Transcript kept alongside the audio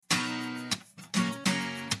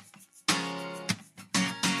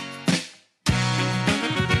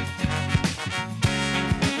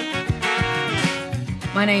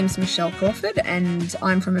My name's Michelle Crawford and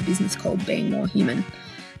I'm from a business called Being More Human.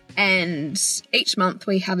 And each month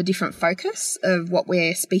we have a different focus of what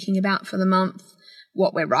we're speaking about for the month,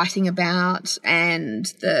 what we're writing about, and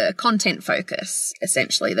the content focus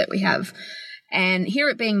essentially that we have. And here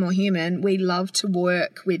at Being More Human, we love to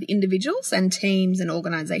work with individuals and teams and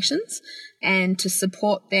organisations and to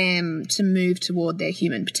support them to move toward their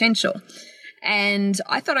human potential. And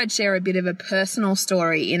I thought I'd share a bit of a personal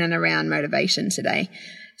story in and around motivation today.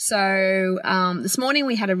 So this morning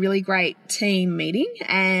we had a really great team meeting,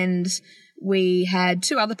 and we had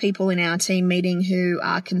 2 other people in our team meeting who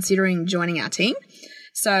are considering joining our team.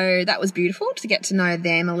 So that was beautiful to get to know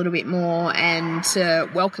them a little bit more and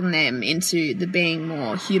to welcome them into the Being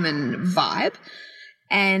More Human vibe.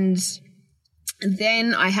 And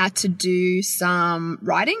then I had to do some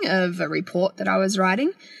writing of a report that I was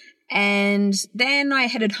writing. And then I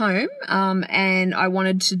headed home and I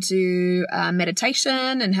wanted to do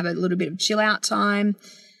meditation and have a little bit of chill out time.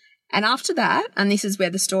 And after that, and this is where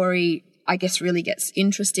the story, I guess, really gets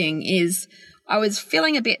interesting, is I was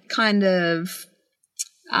feeling a bit kind of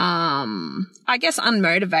I guess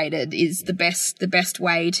unmotivated is the best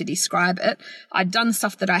way to describe it. I'd done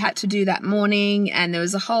stuff that I had to do that morning, and there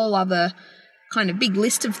was a whole other kind of big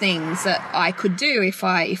list of things that I could do if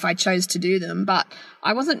I chose to do them, but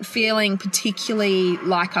I wasn't feeling particularly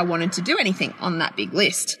like I wanted to do anything on that big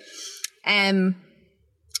list.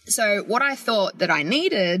 So what I thought that I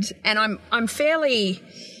needed, and I'm fairly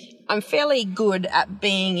good at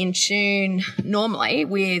being in tune normally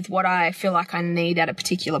with what I feel like I need at a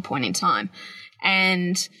particular point in time.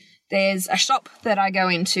 And there's a shop that I go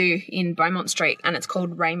into in Beaumont Street, and it's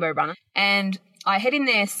called Rainbow Runner. And I head in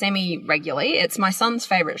there semi-regularly. It's my son's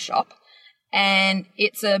favourite shop, and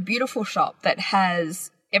it's a beautiful shop that has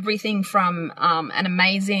everything from an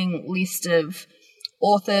amazing list of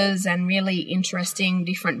authors and really interesting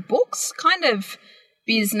different books, kind of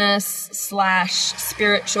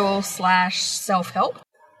business/spiritual/self-help.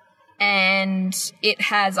 And it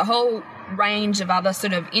has a whole range of other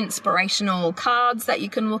sort of inspirational cards that you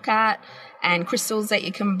can look at and crystals that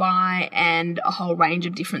you can buy and a whole range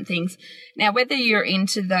of different things. Now, whether you're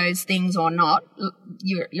into those things or not,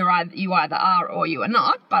 you either are or you are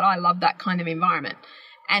not, but I love that kind of environment.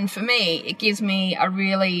 And for me, it gives me a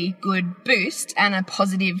really good boost and a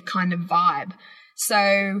positive kind of vibe.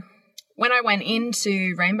 So when I went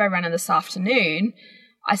into Rainbow Runner this afternoon,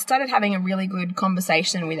 I started having a really good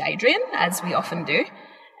conversation with Adrian, as we often do,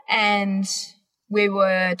 and we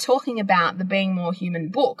were talking about the Being More Human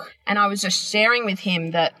book, and I was just sharing with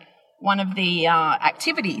him that one of the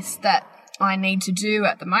activities that I need to do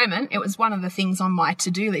at the moment, it was one of the things on my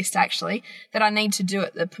to-do list actually, that I need to do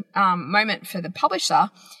at the moment for the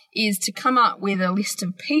publisher, is to come up with a list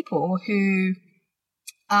of people who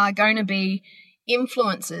are going to be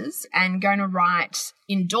influencers and going to write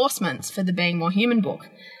endorsements for the Being More Human book.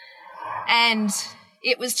 And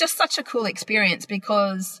it was just such a cool experience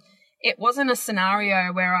because it wasn't a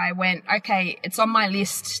scenario where I went, okay, it's on my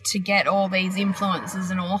list to get all these influencers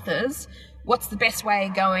and authors. What's the best way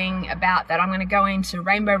of going about that? I'm going to go into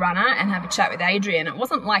Rainbow Runner and have a chat with Adrian. It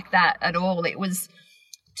wasn't like that at all. It was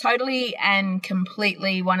totally and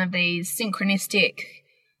completely one of these synchronistic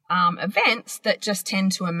events that just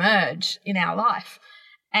tend to emerge in our life.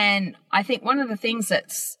 And I think one of the things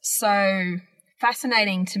that's so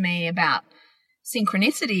fascinating to me about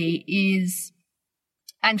synchronicity is,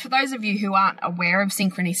 and for those of you who aren't aware of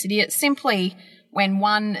synchronicity, it's simply when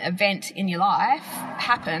one event in your life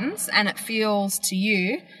happens and it feels to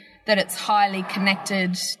you that it's highly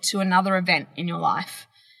connected to another event in your life.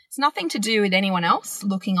 It's nothing to do with anyone else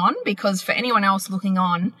looking on, because for anyone else looking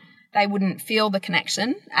on, they wouldn't feel the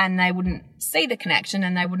connection and they wouldn't see the connection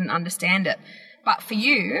and they wouldn't understand it. But for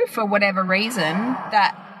you, for whatever reason,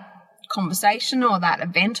 that conversation or that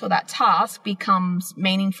event or that task becomes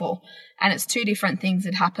meaningful, and it's 2 different things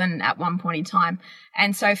that happen at one point in time.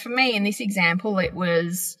 And so for me, in this example, it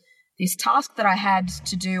was this task that I had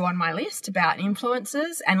to do on my list about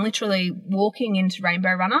influencers and literally walking into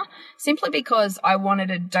Rainbow Runner simply because I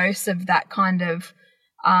wanted a dose of that kind of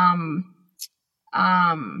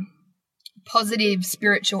positive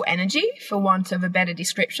spiritual energy, for want of a better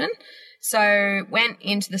description. So went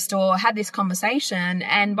into the store, had this conversation,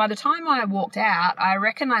 and by the time I walked out, I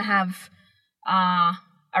reckon I have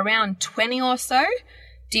around 20 or so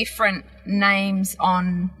different names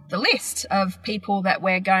on the list of people that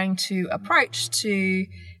we're going to approach to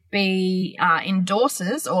be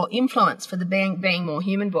endorsers or influence for the Being More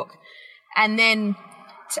Human book. And then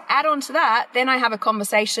to add on to that, then I have a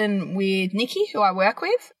conversation with Nikki, who I work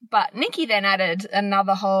with. But Nikki then added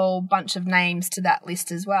another whole bunch of names to that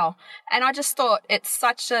list as well. And I just thought it's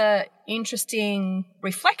such a interesting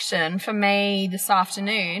reflection for me this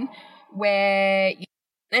afternoon, where you're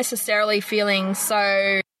not necessarily feeling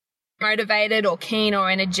so motivated or keen or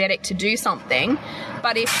energetic to do something.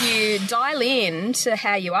 But if you dial in to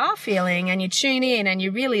how you are feeling and you tune in and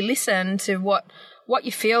you really listen to what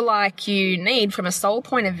you feel like you need from a soul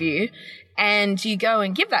point of view, and you go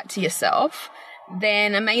and give that to yourself,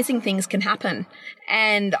 then amazing things can happen.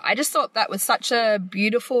 And I just thought that was such a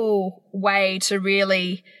beautiful way to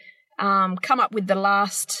really come up with the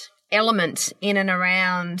last element in and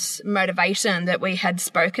around motivation that we had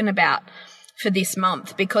spoken about for this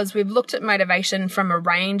month, because we've looked at motivation from a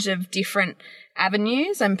range of different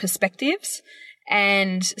avenues and perspectives.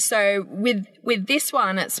 And so with this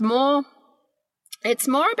one, it's more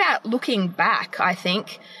about looking back, I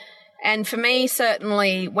think. And for me,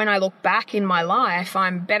 certainly, when I look back in my life,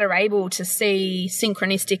 I'm better able to see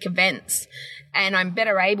synchronistic events, and I'm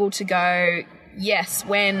better able to go, yes,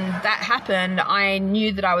 when that happened, I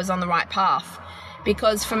knew that I was on the right path.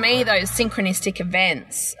 Because for me, those synchronistic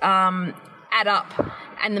events add up,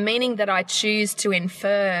 and the meaning that I choose to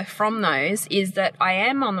infer from those is that I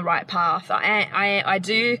am on the right path. I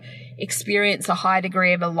do experience a high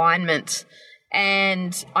degree of alignment,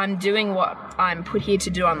 and I'm doing what I'm put here to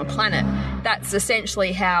do on the planet. That's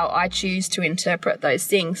essentially how I choose to interpret those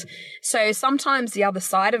things. So sometimes the other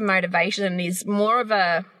side of motivation is more of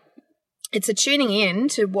it's a tuning in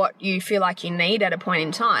to what you feel like you need at a point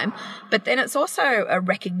in time, but then it's also a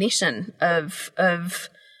recognition of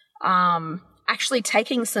actually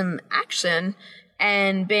taking some action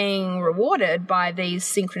and being rewarded by these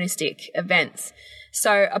synchronistic events.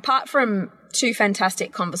 So apart from 2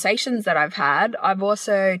 fantastic conversations that I've had, I've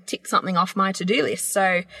also ticked something off my to-do list.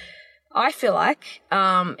 So I feel like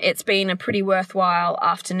it's been a pretty worthwhile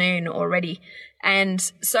afternoon already. And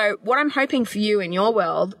so what I'm hoping for you in your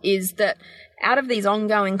world is that out of these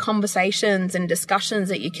ongoing conversations and discussions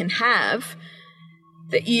that you can have,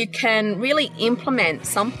 that you can really implement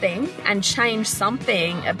something and change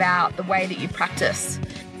something about the way that you practice.